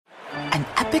An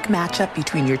epic matchup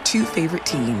between your two favorite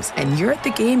teams, and you're at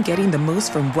the game getting the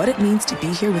most from what it means to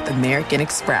be here with American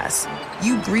Express.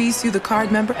 You breeze through the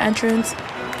card member entrance,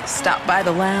 stop by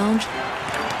the lounge.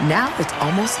 Now it's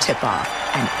almost tip-off,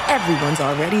 and everyone's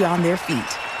already on their feet.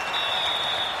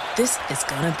 This is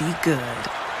gonna be good.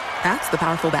 That's the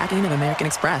powerful backing of American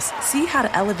Express. See how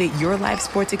to elevate your live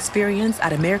sports experience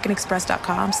at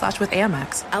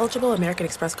americanexpress.com/with-Amex. Eligible American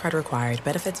Express card required.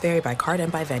 Benefits vary by card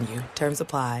and by venue. Terms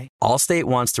apply. Allstate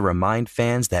wants to remind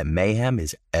fans that mayhem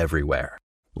is everywhere.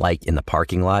 Like in the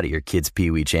parking lot at your kid's Pee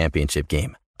Wee Championship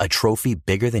game. A trophy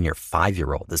bigger than your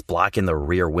 5-year-old is blocking the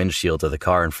rear windshield of the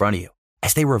car in front of you.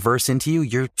 As they reverse into you,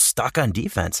 you're stuck on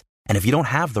defense. And if you don't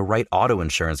have the right auto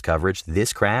insurance coverage,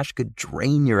 this crash could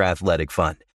drain your athletic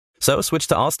fund. So switch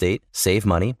to Allstate, save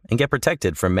money, and get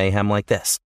protected from mayhem like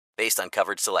this. Based on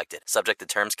coverage selected, subject to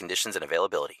terms, conditions, and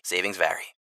availability. Savings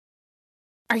vary.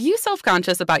 Are you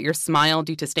self-conscious about your smile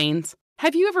due to stains?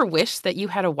 Have you ever wished that you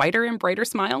had a whiter and brighter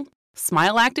smile?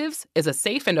 Smile Actives is a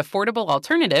safe and affordable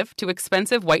alternative to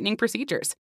expensive whitening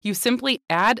procedures. You simply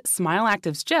add Smile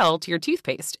Actives gel to your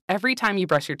toothpaste every time you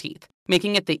brush your teeth,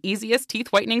 making it the easiest teeth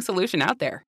whitening solution out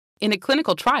there. In a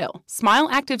clinical trial, Smile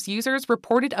Actives users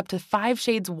reported up to 5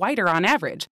 shades whiter on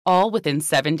average, all within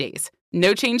 7 days.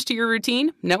 No change to your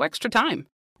routine, no extra time.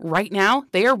 Right now,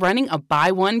 they are running a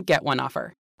buy one, get one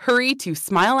offer. Hurry to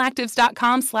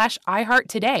smileactives.com/iHeart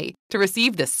today to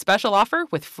receive this special offer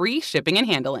with free shipping and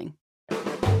handling.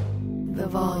 The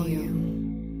volume.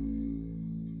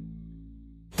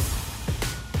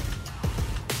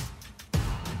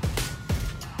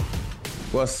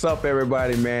 What's up,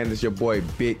 everybody, man? It's your boy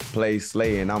Big Play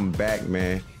Slay, and I'm back,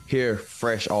 man. Here,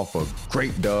 fresh off a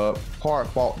great dub,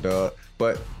 hard-fought dub,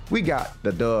 but we got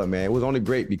the dub, man. It was only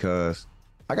great because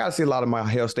I got to see a lot of my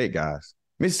Hell State guys.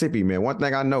 Mississippi, man, one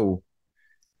thing I know,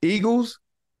 Eagles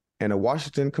and the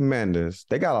Washington Commanders,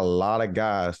 they got a lot of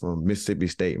guys from Mississippi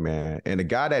State, man. And the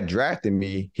guy that drafted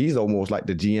me, he's almost like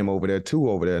the GM over there, too,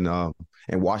 over there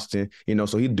in Washington, you know,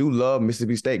 so he do love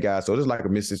Mississippi State guys. So it's like a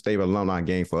Mississippi State alumni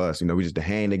game for us. You know, we just to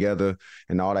hang together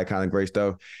and all that kind of great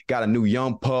stuff. Got a new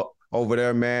young pup over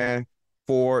there, man.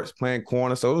 Forwards playing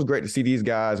corner. So it was great to see these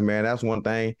guys, man. That's one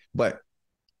thing. But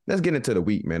let's get into the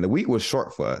week, man. The week was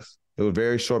short for us. It was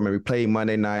very short, man. We played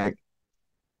Monday night.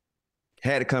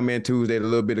 Had to come in Tuesday a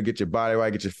little bit to get your body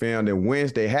right, get your film. Then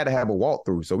Wednesday had to have a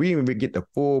walkthrough. So we didn't even get the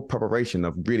full preparation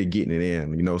of really getting it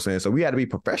in, you know what I'm saying? So we had to be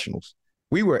professionals.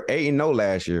 We were 8-0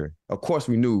 last year. Of course,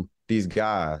 we knew these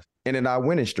guys ended our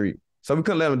winning streak. So we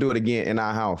couldn't let them do it again in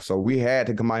our house. So we had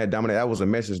to come out here and dominate. That was a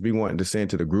message we wanted to send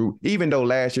to the group. Even though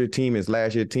last year's team is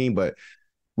last year's team, but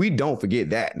we don't forget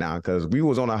that now because we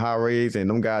was on a high raise and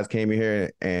them guys came in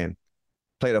here and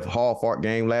played a hard-fought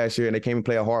game last year, and they came and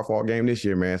played a hard-fought game this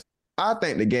year, man. I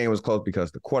think the game was close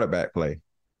because the quarterback play.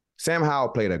 Sam Howell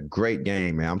played a great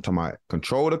game, man. I'm talking about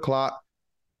control the clock,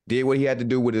 did what he had to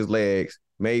do with his legs,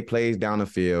 made plays down the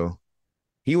field.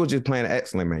 He was just playing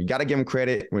excellent, man. You got to give him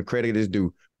credit when credit is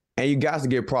due. And you guys to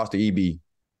give props to EB.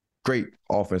 Great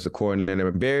offensive coordinator,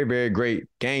 very, very great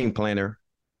game planner.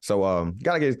 So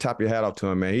got to get the top of your hat off to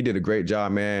him, man. He did a great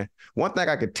job, man. One thing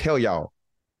I could tell y'all,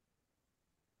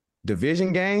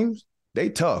 division games, they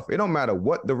tough. It don't matter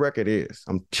what the record is.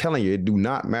 I'm telling you, it do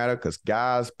not matter because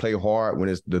guys play hard when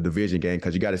it's the division game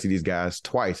because you got to see these guys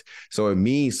twice. So it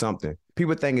means something.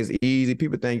 People think it's easy.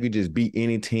 People think you just beat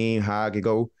any team, how it could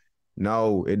go.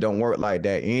 No, it don't work like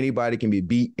that. Anybody can be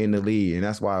beat in the league, and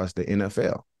that's why it's the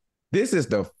NFL. This is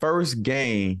the first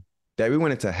game that we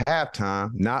went into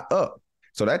halftime not up.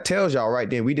 So that tells y'all right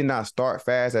then we did not start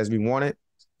fast as we wanted.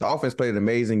 The offense played an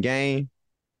amazing game,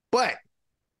 but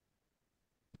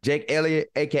Jake Elliott,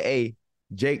 a.k.a.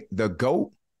 Jake the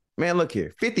GOAT, man, look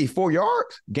here, 54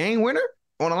 yards, game winner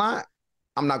on the line.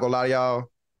 I'm not going to lie to y'all.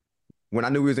 When I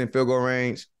knew he was in field goal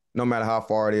range, no matter how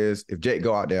far it is, if Jake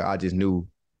go out there, I just knew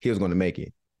he was going to make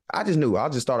it. I just knew. I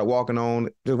just started walking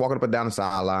up and down the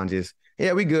sideline.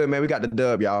 Yeah, we good, man. We got the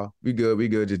dub, y'all. We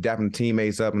good. Just dapping the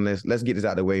teammates up and let's get this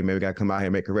out of the way, man. We got to come out here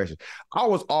and make corrections. I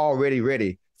was already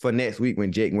ready for next week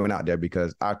when Jake went out there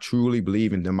because I truly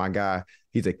believe in my guy.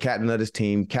 He's a captain of this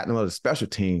team, captain of the special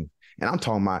team. And I'm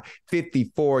talking about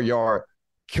 54-yard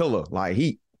killer. Like,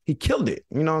 he killed it.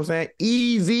 You know what I'm saying?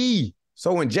 Easy.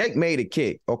 So when Jake made a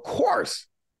kick, of course,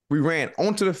 we ran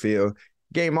onto the field,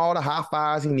 gave him all the high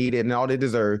fives he needed and all they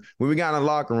deserved. When we got in the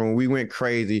locker room, we went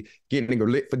crazy, getting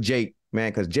lit for Jake,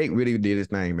 man, because Jake really did his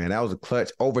thing, man. That was a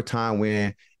clutch overtime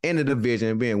win in the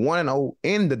division, being 1-0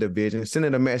 in the division,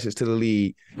 sending a message to the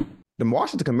league. The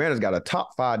Washington Commanders got a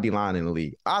top 5 D-line in the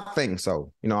league. I think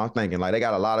so. You know, I'm thinking, like, they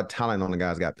got a lot of talent on the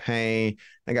guys. They got Payne,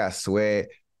 they got Sweat,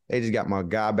 They just got my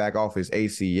guy back off his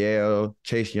ACL,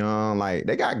 Chase Young. Like,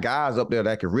 they got guys up there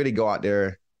that can really go out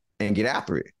there and get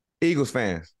after it. Eagles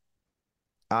fans,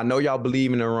 I know y'all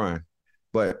believe in the run,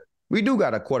 but we do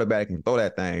got a quarterback that can throw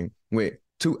that thing with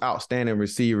 2 outstanding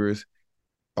receivers,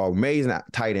 amazing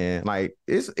tight end. Like,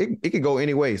 it could go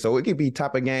any way. So it could be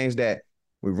type of games that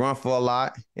we run for a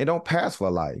lot and don't pass for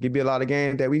a lot. It could be a lot of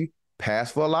games that we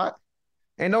pass for a lot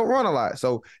and don't run a lot.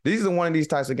 So these are one of these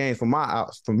types of games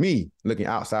for me looking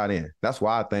outside in. That's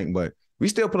why I think. But we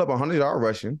still put up 100-yard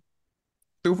rushing,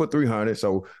 threw for 300.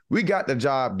 So we got the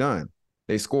job done.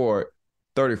 They scored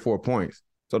 34 points.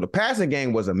 So the passing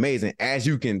game was amazing. As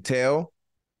you can tell,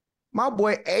 my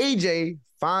boy AJ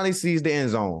finally sees the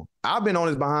end zone. I've been on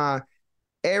his behind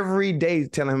every day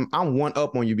telling him I'm one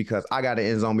up on you because I got the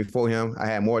end zone before him. I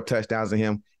had more touchdowns than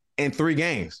him in 3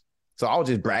 games. So I was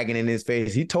just bragging in his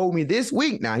face. He told me this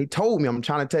week now. He told me, I'm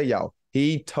trying to tell y'all,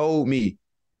 he told me,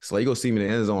 Slay, you going to see me in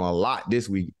the end zone a lot this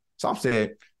week. So I'm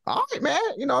saying, all right, man,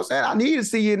 you know what I'm saying? I need to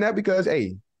see you in there because,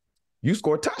 hey, you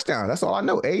scored touchdowns. That's all I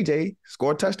know. AJ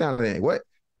scored touchdowns today. What?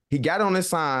 He got on his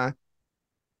sign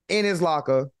in his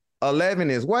locker. 11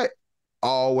 is what?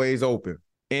 Always open.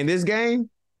 In this game,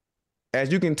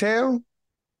 as you can tell,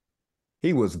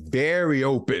 he was very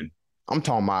open. I'm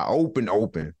talking about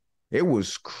open. It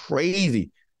was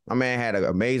crazy. My man had an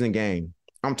amazing game.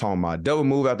 I'm talking about double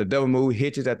move after double move,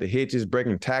 hitches after hitches,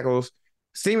 breaking tackles.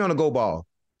 See me on the go ball.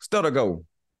 Stutter go.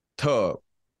 Tub.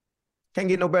 Can't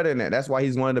get no better than that. That's why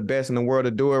he's one of the best in the world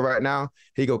to do it right now.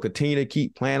 He going to continue to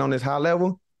keep playing on this high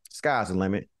level. Sky's the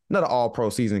limit. Another all-pro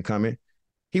season coming.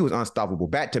 He was unstoppable.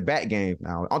 Back-to-back games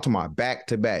now. I'm talking about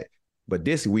back-to-back. But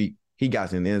this week, he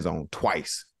got in the end zone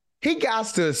twice. He got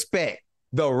to expect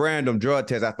the random drug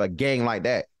test after a game like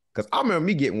that. Because I remember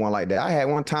me getting one like that. I had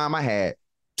one time, I had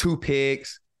 2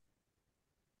 picks,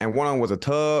 and one of them was a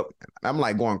tub. I'm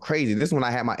like going crazy. This is when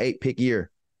I had my 8-pick year.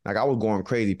 Like, I was going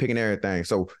crazy, picking everything.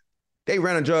 So they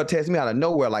ran a drug test me out of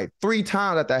nowhere like 3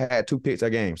 times after I had 2 picks a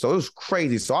game. So it was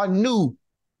crazy. So I knew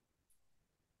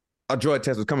a drug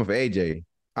test was coming for AJ.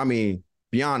 I mean,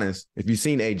 be honest, if you've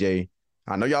seen AJ,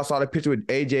 I know y'all saw the picture with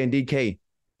AJ and DK.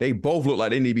 They both look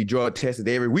like they need to be drug tested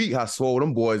every week, how swole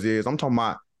them boys is. I'm talking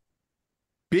about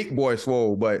big boy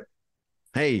swole, but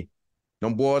hey,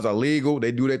 them boys are legal.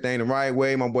 They do their thing the right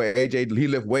way. My boy AJ, he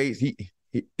lift weights.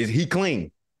 He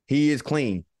clean. He is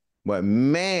clean. But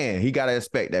man, he got to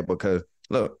expect that because,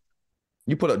 look,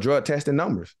 you put up drug testing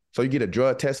numbers. So you get a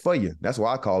drug test for you. That's what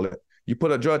I call it. You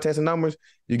put up drug testing numbers,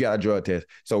 you got a drug test.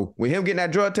 So with him getting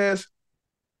that drug test,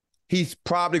 he's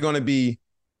probably going to be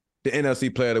the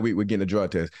NFC Player of the Week with getting a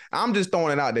drug test. I'm just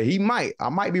throwing it out there. I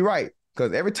might be right.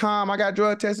 Because every time I got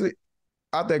drug tested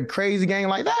after a crazy game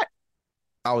like that,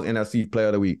 I was NFC Player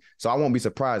of the Week. So I won't be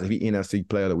surprised if he NFC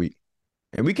Player of the Week.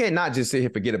 And we can't not just sit here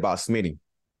and forget about Smitty.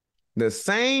 The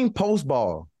same post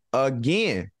ball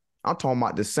again. I'm talking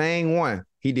about the same one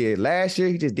he did last year.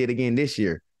 He just did again this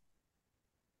year.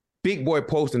 Big boy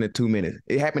posting in 2 minutes.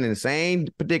 It happened in the same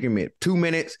predicament. 2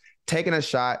 minutes, taking a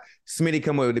shot. Smitty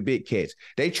come up with a big catch.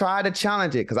 They tried to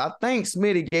challenge it because I think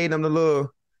Smitty gave them the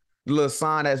little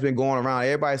sign that's been going around.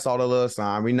 Everybody saw the little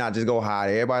sign. We not just go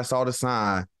hide. Everybody saw the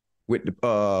sign with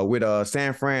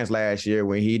San Fran's last year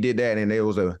when he did that, and it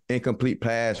was an incomplete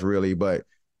pass, really. But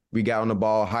we got on the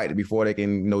ball height before they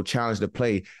can challenge the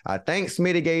play. I think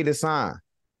Smitty gave the sign,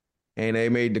 and they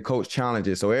made the coach challenge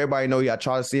it. So everybody know I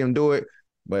tried to see him do it,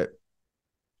 but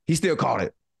he still caught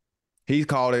it. He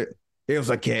caught it. It was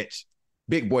a catch.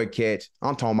 Big boy catch.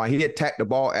 I'm talking about he attacked the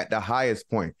ball at the highest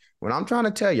point. When I'm trying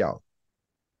to tell y'all,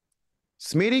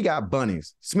 Smitty got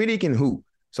bunnies. Smitty can hoop.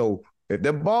 So if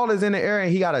the ball is in the air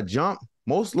and he got to jump,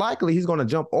 most likely he's going to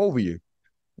jump over you.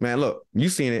 Man, look, you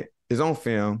seen it. It's on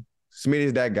film.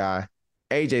 Smitty's that guy.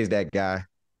 AJ's that guy.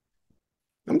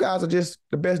 Them guys are just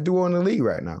the best duo in the league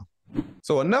right now.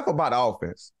 So enough about the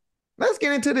offense. Let's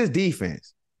get into this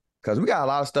defense because we got a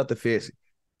lot of stuff to fix.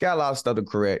 Got a lot of stuff to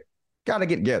correct. Got to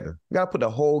get together. We got to put the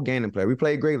whole game in play. We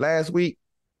played great last week,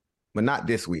 but not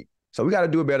this week. So we got to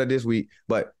do it better this week.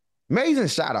 But amazing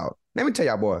shout out. Let me tell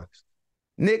y'all boys.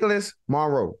 Nicholas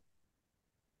Monroe.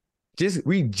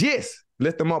 We just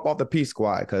lift him up off the P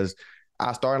squad because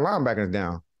our starting linebackers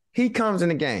down. He comes in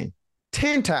the game.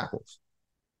 10 tackles.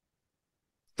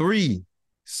 3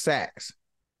 sacks.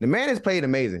 The man has played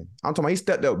amazing. I'm talking about he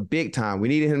stepped up big time. We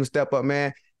needed him to step up,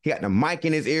 man. He got the mic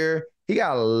in his ear. He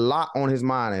got a lot on his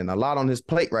mind and a lot on his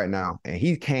plate right now. And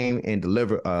he came and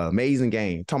delivered an amazing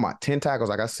game. Talking about 10 tackles,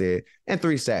 like I said, and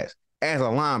 3 sacks as a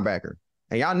linebacker.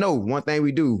 And y'all know one thing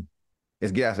we do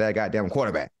is get after that goddamn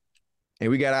quarterback. And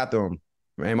we got after him.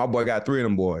 Man, my boy got 3 of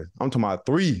them boys. I'm talking about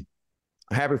 3.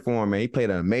 I'm happy for him, man. He played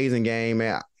an amazing game,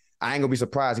 man. I ain't gonna be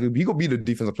surprised. He gonna be the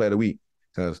defensive player of the week.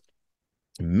 Because,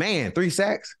 man, 3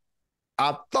 sacks.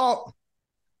 I thought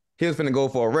he was finna go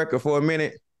for a record for a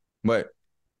minute, but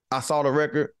I saw the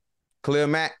record. Khalil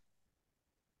Mack.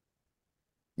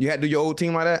 You had to do your old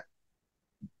team like that?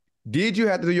 Did you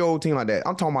have to do your old team like that?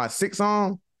 I'm talking about 6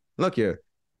 on. Look here.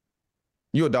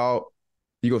 You a dog.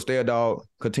 You gonna stay a dog.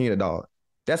 Continue a dog.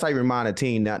 That's how you remind a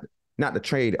team not to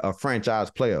trade a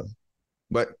franchise player.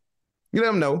 But you let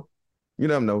them know. You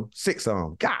let them know. 6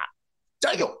 on. God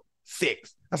damn.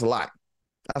 6. That's a lot.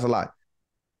 That's a lot.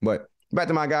 But back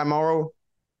to my guy, Morrow.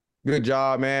 Good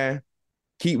job, man.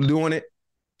 Keep doing it.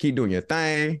 Keep doing your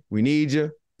thing. We need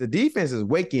you. The defense is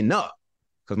waking up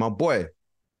because my boy,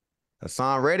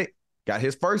 Hassan Reddick, got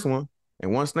his first one.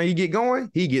 And once he get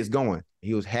going, he gets going.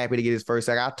 He was happy to get his first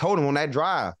sack. I told him on that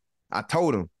drive. I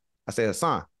said,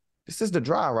 Hassan, this is the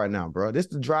drive right now, bro. This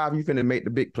is the drive you finna make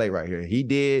the big play right here. He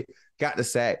did, got the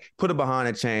sack, put it behind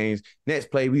the chains.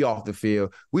 Next play, we off the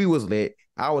field. We was lit.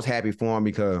 I was happy for him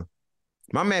because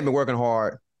my man been working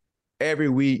hard every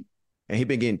week, and he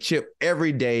been getting chipped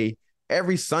every day,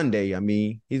 every Sunday. I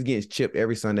mean, he's getting chipped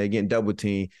every Sunday, getting double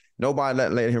teamed. Nobody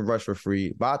letting him rush for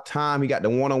free. By the time he got the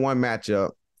one-on-one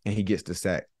matchup, and he gets the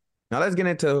sack. Now let's get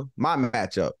into my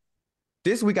matchup.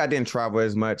 This week I didn't travel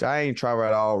as much. I ain't travel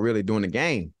at all really during the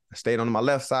game. I stayed on my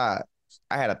left side.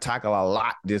 I had to tackle a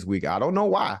lot this week. I don't know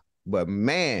why, but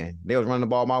man, they was running the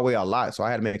ball my way a lot, so I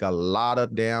had to make a lot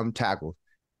of damn tackles.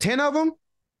 10 of them,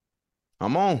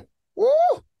 I'm on. Woo!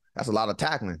 That's a lot of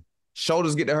tackling.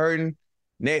 Shoulders get to hurting,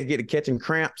 necks get to catching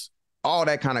cramps, all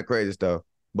that kind of crazy stuff.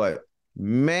 But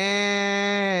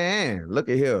man, look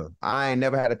at here. I ain't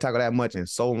never had to tackle that much in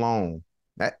so long.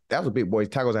 That was a big boy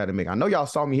tackles I had to make. I know y'all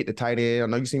saw me hit the tight end. I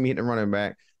know you see me hit the running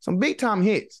back. Some big time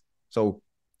hits. So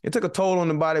it took a toll on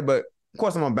the body, but of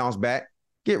course I'm gonna bounce back,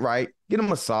 get right, get a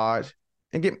massage,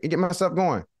 and get myself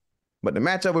going. But the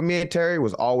matchup with me and Terry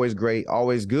was always great,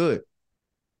 always good.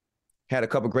 Had a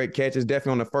couple great catches.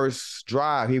 Definitely on the first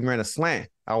drive, he ran a slant.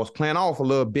 I was playing off a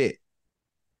little bit.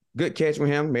 Good catch with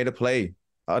him, made a play.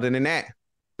 Other than that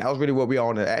was really what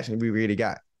the action we really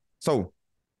got. So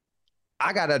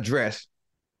I got to address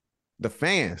the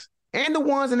fans and the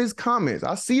ones in his comments.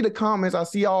 I see the comments. I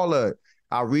see all of it.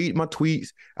 I read my tweets.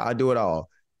 I do it all.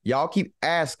 Y'all keep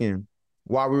asking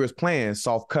why we was playing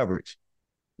soft coverage.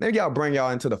 Maybe y'all bring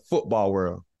y'all into the football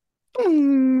world.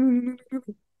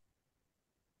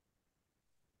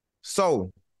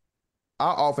 So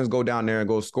our offense go down there and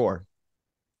go score.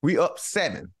 We up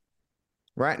 7.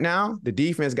 Right now, the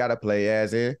defense got to play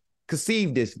as in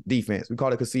conceive this defense. We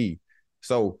call it conceive.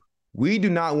 So we do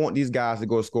not want these guys to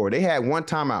go score. They had 1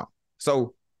 timeout.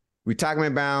 So we tackle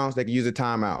them in bounds. They can use a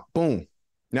timeout. Boom.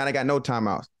 Now they got no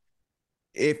timeouts.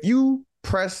 If you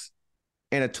press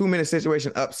in a 2-minute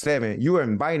situation up 7, you are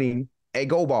inviting a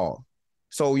go ball.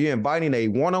 So you're inviting a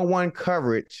one-on-one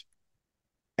coverage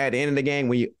at the end of the game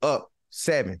when you're up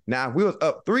 7. Now, if we was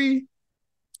up 3,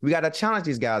 we got to challenge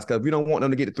these guys because we don't want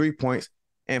them to get the 3 points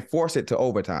and force it to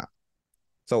overtime.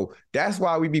 So that's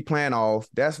why we be playing off.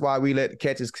 That's why we let the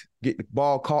catches get the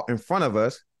ball caught in front of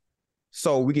us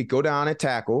so we could go down and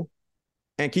tackle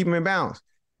and keep them in bounds.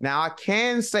 Now, I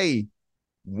can say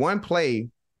one play,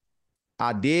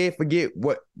 I did forget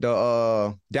what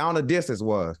the down the distance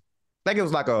was. I think it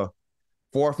was like a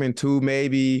 4th and 2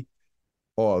 maybe,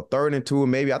 or 3rd and 2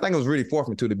 maybe. I think it was really 4th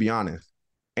and 2 to be honest.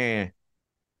 And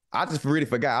I just really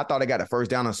forgot. I thought I got the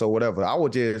first down or so, whatever. I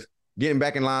was just getting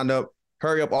back and lined up,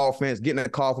 hurry up offense, getting a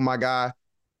call from my guy,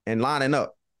 and lining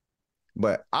up.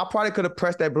 But I probably could have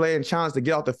pressed that play and challenged to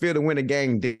get off the field and win the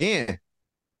game then.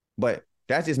 But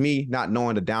that's just me not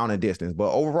knowing the down and distance.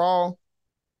 But overall,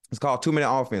 it's called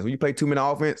 2-minute offense. When you play 2-minute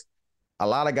offense, a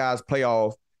lot of guys play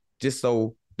off just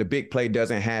so the big play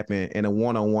doesn't happen and a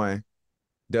one-on-one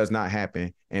does not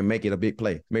happen and make it a big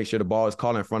play. Make sure the ball is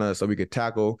caught in front of us so we could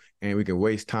tackle and we can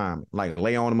waste time. Like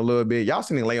lay on them a little bit. Y'all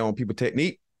seen the lay on people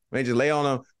technique. They just lay on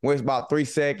them, waste about 3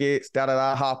 seconds,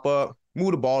 hop up,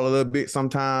 move the ball a little bit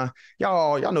sometime.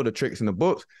 Y'all know the tricks in the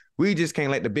books. We just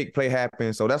can't let the big play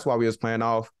happen. So that's why we was playing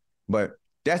off. But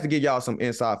that's to give y'all some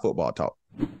inside football talk.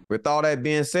 With all that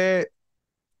being said,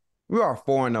 we are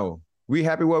 4-0. We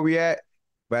happy where we at.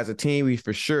 But as a team, we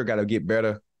for sure got to get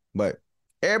better. But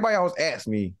everybody always asks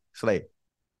me, Slay,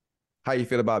 how you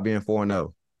feel about being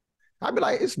 4-0? I'd be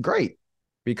like, it's great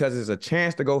because it's a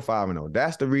chance to go 5-0.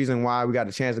 That's the reason why we got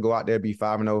a chance to go out there and be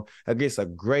 5-0 against a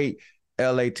great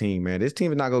LA team, man. This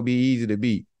team is not going to be easy to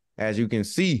beat. As you can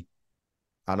see,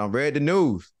 I done read the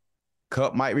news.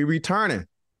 Cup might be returning.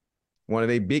 One of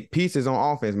their big pieces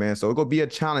on offense, man. So it's going to be a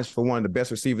challenge for one of the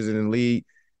best receivers in the league.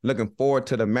 Looking forward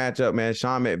to the matchup, man.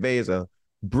 Sean McVay is a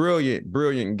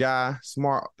brilliant guy,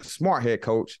 smart head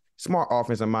coach, smart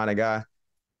offensive-minded guy.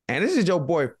 And this is your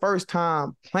boy first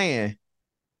time playing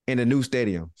in the new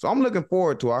stadium. So I'm looking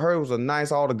forward to it. I heard it was a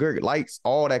nice, all the great lights,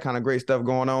 all that kind of great stuff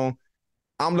going on.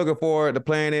 I'm looking forward to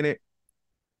playing in it.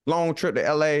 Long trip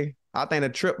to LA. I think the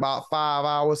trip about 5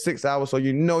 hours, 6 hours. So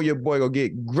you know your boy gonna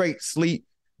get great sleep.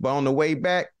 But on the way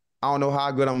back, I don't know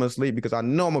how good I'm gonna sleep because I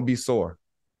know I'm gonna be sore.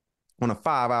 On a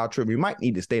 5-hour trip, we might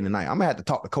need to stay the night. I'm gonna have to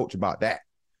talk to coach about that.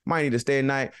 Might need to stay the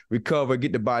night, recover,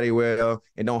 get the body well,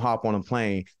 and don't hop on a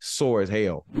plane sore as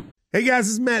hell. Hey guys,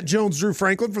 this is Matt Jones, Drew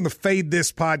Franklin from the Fade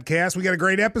This podcast. We got a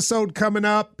great episode coming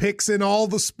up, picks in all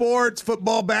the sports,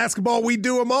 football, basketball, we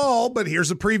do them all, but here's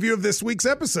a preview of this week's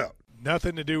episode.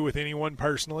 Nothing to do with anyone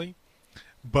personally,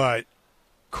 but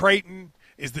Creighton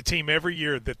is the team every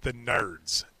year that the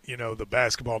nerds, the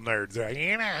basketball nerds, they're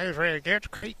like, it's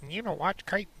Creighton, watch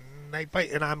Creighton. They play,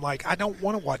 and I'm like, I don't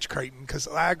want to watch Creighton because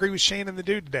I agree with Shannon the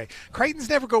dude today. Creighton's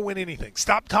never going to win anything.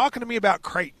 Stop talking to me about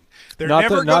Creighton. They're not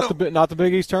the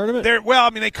Big East tournament.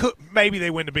 They could maybe they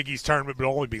win the Big East tournament, but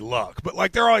it'll only be luck.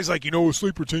 But they're always like, a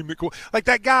sleeper team that cool. Like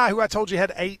that guy who I told you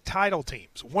had 8 title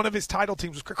teams. One of his title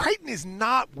teams was Creighton is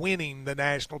not winning the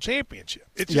national championship.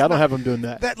 I don't have them doing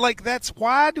that. That's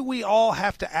why do we all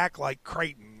have to act like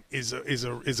Creighton is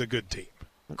a good team?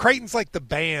 Creighton's like the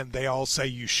band they all say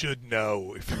you should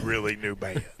know if you really knew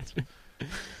bands.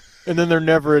 And then they're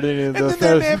never at any of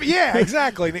the yeah,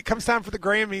 exactly. And it comes time for the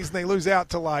Grammys, and they lose out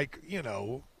to, Lil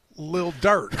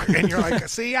Durk. And you're like,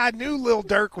 see, I knew Lil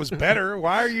Durk was better.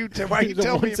 Why are you telling me?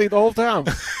 The whole time.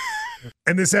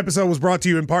 And this episode was brought to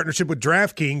you in partnership with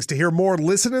DraftKings. To hear more,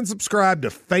 listen and subscribe to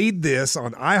Fade This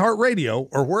on iHeartRadio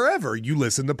or wherever you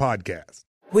listen to podcasts.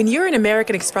 When you're an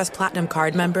American Express Platinum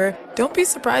card member, don't be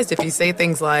surprised if you say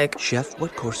things like, Chef,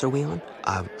 what course are we on?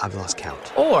 I've lost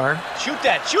count. Or, Shoot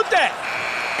that!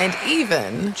 And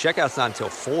even, Checkout's not until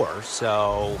 4,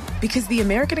 so... Because the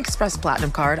American Express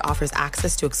Platinum Card offers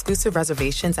access to exclusive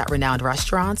reservations at renowned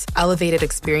restaurants, elevated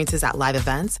experiences at live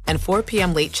events, and 4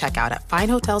 p.m. late checkout at fine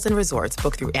hotels and resorts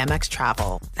booked through Amex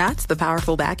Travel. That's the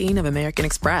powerful backing of American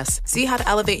Express. See how to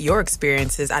elevate your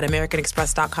experiences at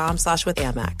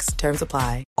americanexpress.com/withAmex. Terms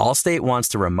apply. Allstate wants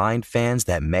to remind fans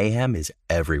that mayhem is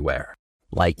everywhere.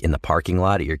 Like in the parking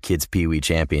lot at your kid's Pee Wee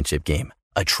championship game.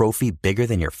 A trophy bigger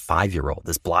than your 5-year-old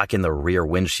is blocking the rear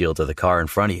windshield of the car in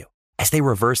front of you. As they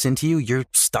reverse into you, you're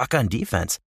stuck on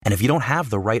defense. And if you don't have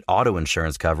the right auto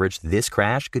insurance coverage, this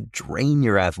crash could drain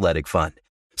your athletic fund.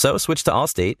 So switch to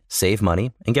Allstate, save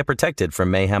money, and get protected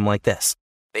from mayhem like this.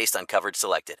 Based on coverage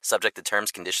selected, subject to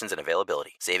terms, conditions, and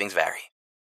availability. Savings vary.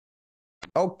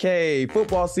 Okay,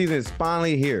 football season is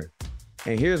finally here.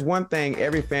 And here's one thing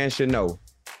every fan should know.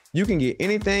 You can get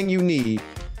anything you need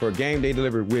for game day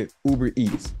delivery with Uber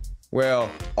Eats.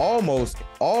 Well, almost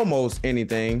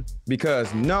anything,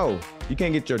 because no, you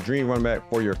can't get your dream running back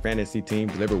for your fantasy team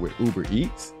delivered with Uber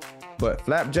Eats. But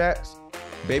flapjacks,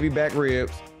 baby back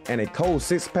ribs, and a cold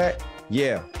 6-pack,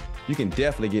 yeah, you can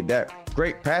definitely get that.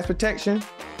 Great pass protection,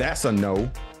 that's a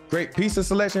no. Great pizza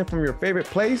selection from your favorite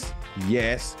place,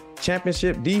 yes.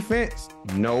 Championship defense,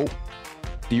 no.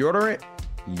 Deodorant,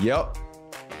 yup.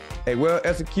 A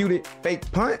well-executed fake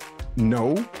punt,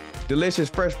 no. Delicious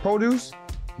fresh produce,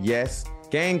 yes.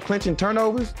 Game-clinching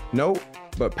turnovers, no.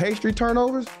 But pastry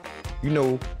turnovers,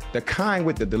 the kind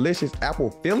with the delicious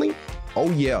apple filling, oh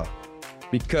yeah.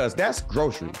 Because that's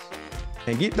groceries.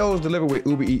 And get those delivered with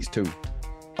Uber Eats too,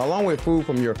 along with food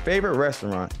from your favorite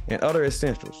restaurant and other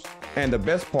essentials. And the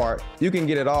best part, you can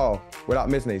get it all without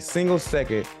missing a single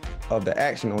second of the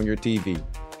action on your TV.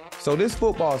 So this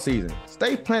football season,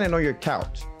 stay planted on your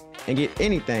couch and get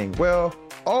anything, well,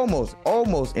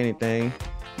 almost anything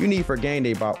you need for game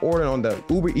day by ordering on the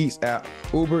Uber Eats app.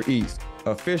 Uber Eats,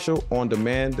 official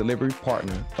on-demand delivery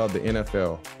partner of the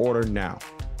NFL. Order now.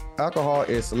 Alcohol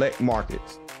in select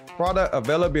markets. Product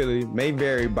availability may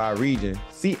vary by region.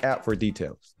 See app for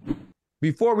details.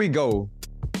 Before we go,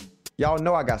 y'all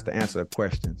know I got to answer the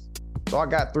questions. So I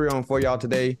got 3 on for y'all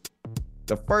today.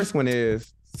 The first one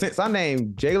is, since I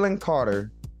named Jalen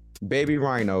Carter Baby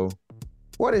Rhino,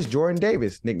 what is Jordan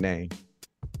Davis' nickname?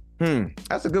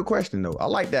 That's a good question though. I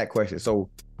like that question. So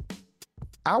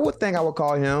I would think I would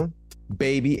call him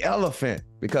Baby Elephant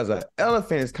because an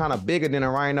elephant is kind of bigger than a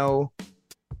rhino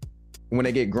when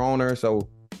they get growner. So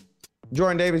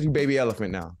Jordan Davis, you Baby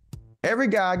Elephant now. Every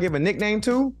guy I give a nickname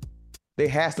to, they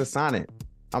has to sign it.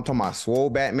 I'm talking about Swole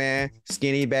Batman,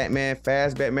 Skinny Batman,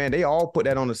 Fast Batman. They all put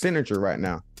that on the signature right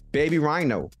now. Baby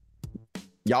Rhino.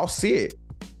 Y'all see it.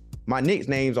 My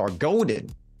nicknames are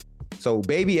golden. So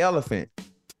Baby Elephant,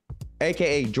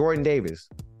 AKA Jordan Davis.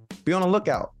 Be on the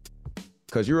lookout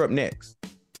because you're up next.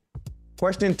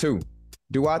 Question 2.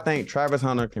 do I think Travis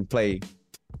Hunter can play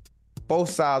both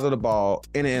sides of the ball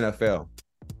in the NFL?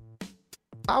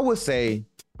 I would say,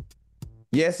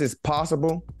 yes, it's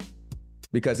possible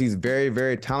because he's very,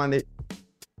 very talented,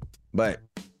 but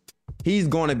he's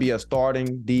going to be a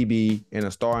starting DB and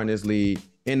a star in this league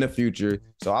in the future.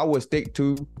 So I would stick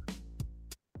to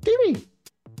DB.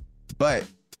 But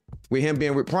with him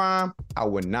being with Prime, it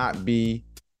would not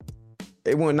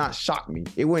shock me.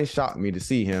 It wouldn't shock me to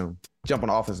see him jump on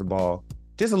the offensive ball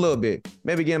just a little bit.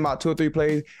 Maybe getting about 2 or 3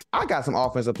 plays. I got some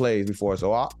offensive plays before,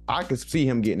 so I could see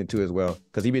him getting it too as well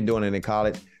because he's been doing it in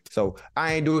college. So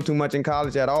I ain't doing too much in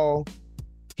college at all.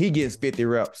 He gets 50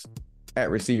 reps at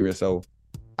receiver, so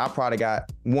I probably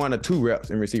got 1 or 2 reps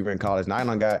in receiver in college. Now I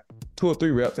done got 2 or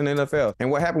 3 reps in the NFL.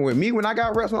 And what happened with me when I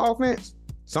got reps on offense,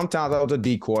 sometimes I was a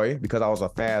decoy because I was a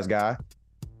fast guy.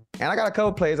 And I got a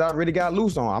couple plays I really got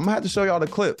loose on. I'm going to have to show y'all the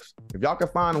clips. If y'all can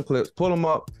find them clips, pull them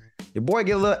up. Your boy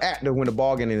get a little active when the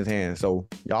ball get in his hand. So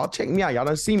y'all check me out. Y'all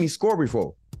done see me score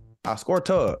before. I score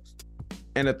tubs.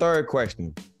 And the third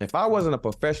question, if I wasn't a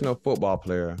professional football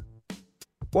player,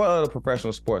 what other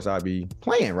professional sports I'd be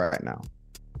playing right now?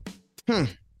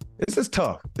 This is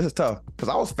tough because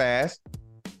I was fast.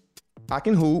 I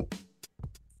can hoop.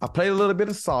 I played a little bit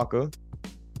of soccer.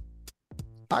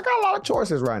 I got a lot of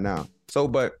choices right now. So,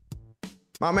 but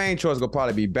my main choice will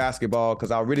probably be basketball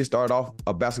because I really started off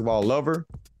a basketball lover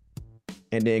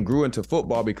and then grew into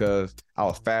football because I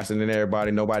was faster than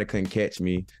everybody. Nobody couldn't catch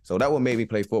me. So that would make me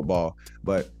play football.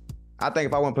 But I think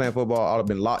if I wasn't playing football, I would have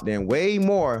been locked in way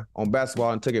more on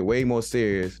basketball and took it way more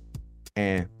serious.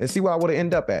 And let's see where I would have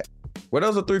ended up at. Well,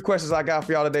 those are 3 questions I got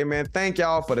for y'all today, man. Thank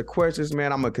y'all for the questions,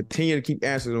 man. I'm going to continue to keep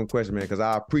answering them questions, man, because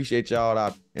I appreciate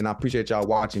y'all and I appreciate y'all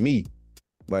watching me.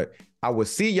 But I will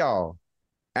see y'all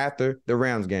after the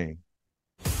Rams game.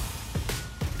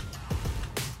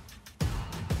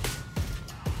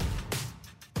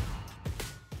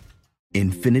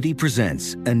 Infiniti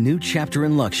presents a new chapter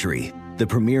in luxury, the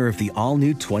premiere of the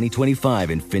all-new 2025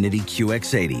 Infiniti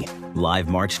QX80, live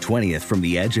March 20th from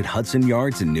the Edge at Hudson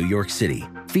Yards in New York City,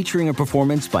 featuring a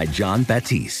performance by John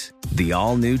Batiste. The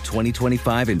all-new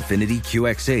 2025 Infiniti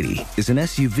QX80 is an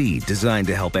SUV designed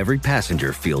to help every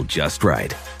passenger feel just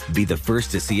right. Be the first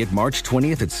to see it March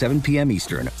 20th at 7 p.m.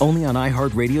 Eastern, only on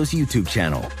iHeartRadio's YouTube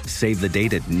channel. Save the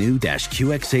date at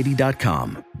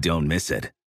new-QX80.com. Don't miss it.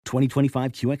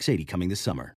 2025 QX80 coming this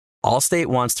summer. Allstate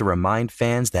wants to remind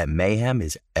fans that mayhem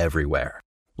is everywhere.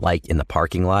 Like in the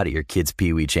parking lot at your kid's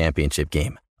Pee Wee Championship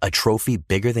game. A trophy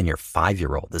bigger than your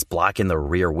 5-year-old is blocking the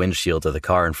rear windshield of the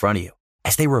car in front of you.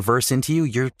 As they reverse into you,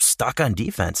 you're stuck on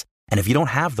defense. And if you don't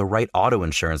have the right auto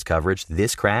insurance coverage,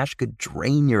 this crash could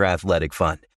drain your athletic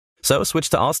fund. So switch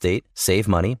to Allstate, save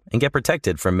money, and get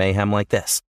protected from mayhem like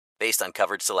this. Based on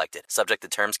coverage selected, subject to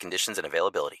terms, conditions, and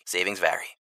availability. Savings vary.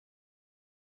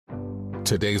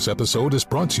 Today's episode is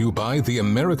brought to you by the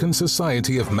American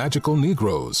Society of Magical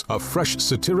Negroes, a fresh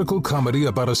satirical comedy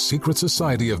about a secret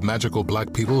society of magical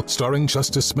black people starring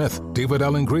Justice Smith, David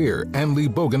Allen Greer, Ann Lee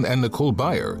Bogan, and Nicole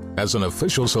Byer. As an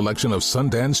official selection of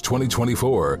Sundance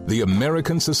 2024, the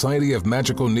American Society of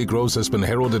Magical Negroes has been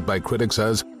heralded by critics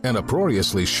as an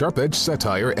uproariously sharp-edged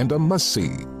satire and a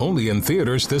must-see. Only in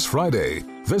theaters this Friday.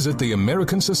 Visit the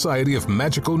American Society of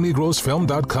Magical Negroes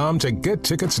film.com to get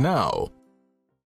tickets now.